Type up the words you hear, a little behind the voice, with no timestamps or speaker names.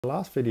In the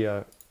last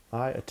video,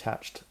 I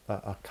attached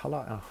a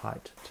color and a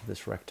height to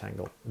this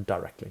rectangle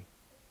directly.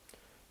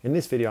 In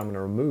this video, I'm going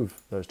to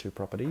remove those two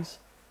properties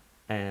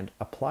and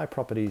apply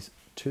properties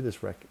to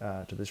this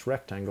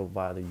rectangle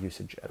via the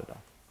usage editor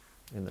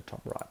in the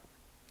top right.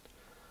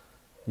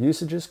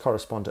 Usages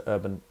correspond to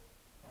urban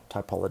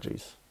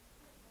typologies.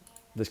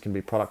 This can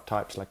be product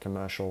types like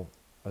commercial,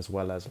 as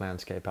well as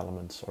landscape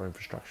elements or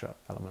infrastructure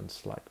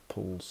elements like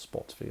pools,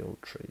 sports field,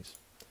 trees.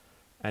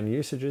 And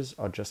usages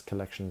are just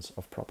collections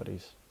of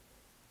properties.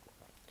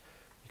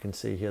 You can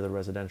see here the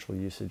residential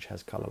usage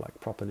has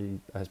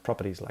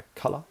properties like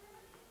color,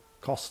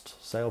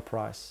 cost, sale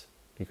price.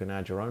 You can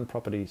add your own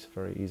properties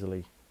very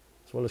easily,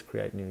 as well as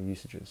create new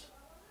usages.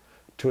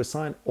 To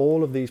assign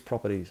all of these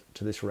properties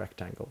to this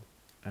rectangle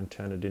and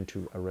turn it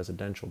into a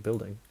residential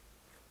building,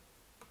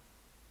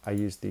 I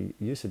use the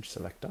usage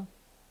selector,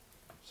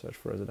 search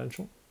for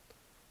residential,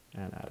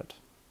 and add it.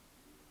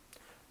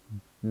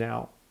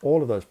 Now,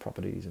 all of those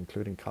properties,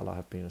 including color,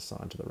 have been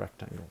assigned to the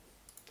rectangle.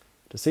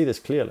 To see this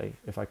clearly,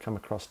 if I come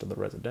across to the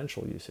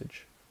residential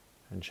usage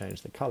and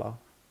change the color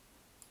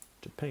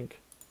to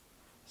pink,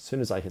 as soon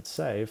as I hit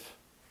save,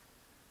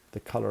 the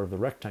color of the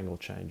rectangle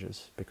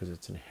changes because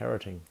it's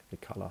inheriting the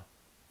color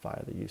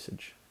via the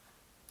usage.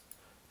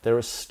 There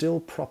are still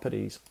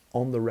properties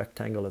on the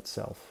rectangle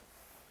itself.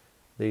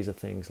 These are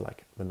things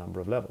like the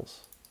number of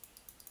levels,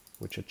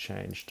 which are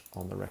changed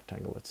on the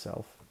rectangle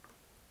itself.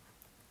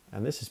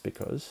 And this is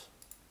because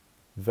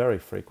very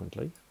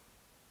frequently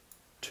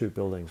two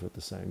buildings with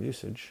the same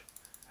usage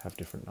have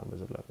different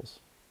numbers of levels.